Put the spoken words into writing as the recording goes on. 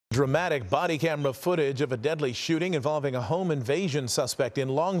Dramatic body camera footage of a deadly shooting involving a home invasion suspect in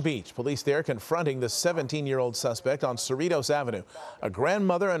Long Beach. Police there confronting the 17-year-old suspect on Cerritos Avenue. A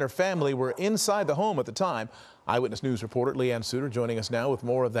grandmother and her family were inside the home at the time. Eyewitness News reporter Leanne Suter joining us now with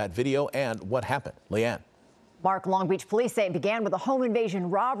more of that video and what happened. Leanne. Mark, Long Beach police say it began with a home invasion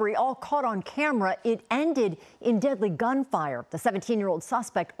robbery, all caught on camera. It ended in deadly gunfire. The 17-year-old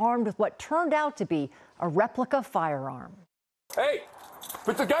suspect armed with what turned out to be a replica firearm. Hey!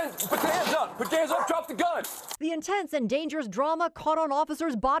 Put your hands up! Put your hands up, drop the gun! The intense and dangerous drama caught on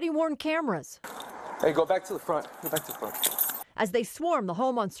officers' body-worn cameras. Hey, go back to the front. Go back to the front. As they swarmed the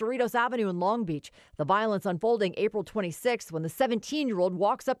home on Cerritos Avenue in Long Beach, the violence unfolding April 26th when the 17-year-old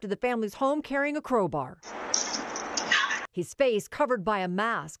walks up to the family's home carrying a crowbar. His face covered by a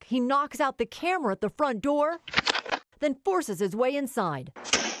mask, he knocks out the camera at the front door, then forces his way inside.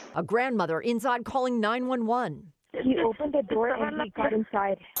 A grandmother inside calling 911. He opened the door and he got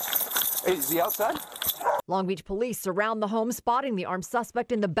inside. Hey, is he outside? Long Beach police surround the home, spotting the armed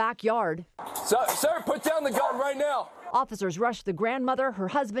suspect in the backyard. Sir, put down the gun right now. Officers rushed the grandmother, her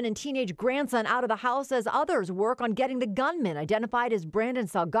husband, and teenage grandson out of the house as others work on getting the gunman, identified as Brandon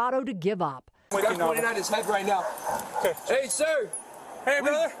Salgado, to give up. They're pointing at his head right now. Okay. Hey, sir. Hey,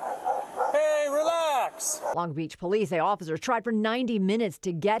 brother. Hey, relax. Long Beach police say officers tried for 90 minutes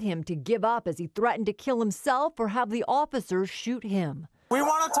to get him to give up as he threatened to kill himself or have the officers shoot him. We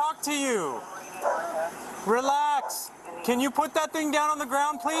want to talk to you. Relax. Can you put that thing down on the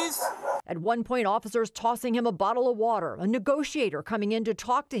ground, please? At one point, officers tossing him a bottle of water, a negotiator coming in to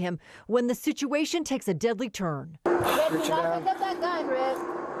talk to him when the situation takes a deadly turn. Pick up that gun, Rick.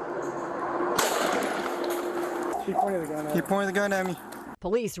 He pointed the gun at me.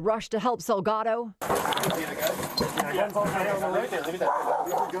 Police rushed to help Salgado.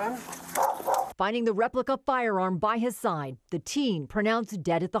 Finding the replica firearm by his side, the teen pronounced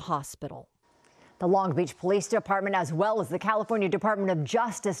dead at the hospital. The Long Beach Police Department, as well as the California Department of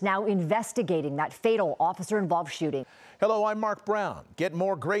Justice, now investigating that fatal officer-involved shooting. Hello, I'm Mark Brown. Get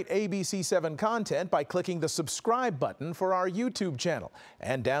more great ABC7 content by clicking the subscribe button for our YouTube channel.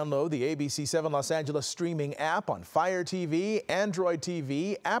 And download the ABC7 Los Angeles streaming app on Fire TV, Android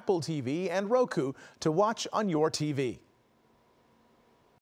TV, Apple TV, and Roku to watch on your TV.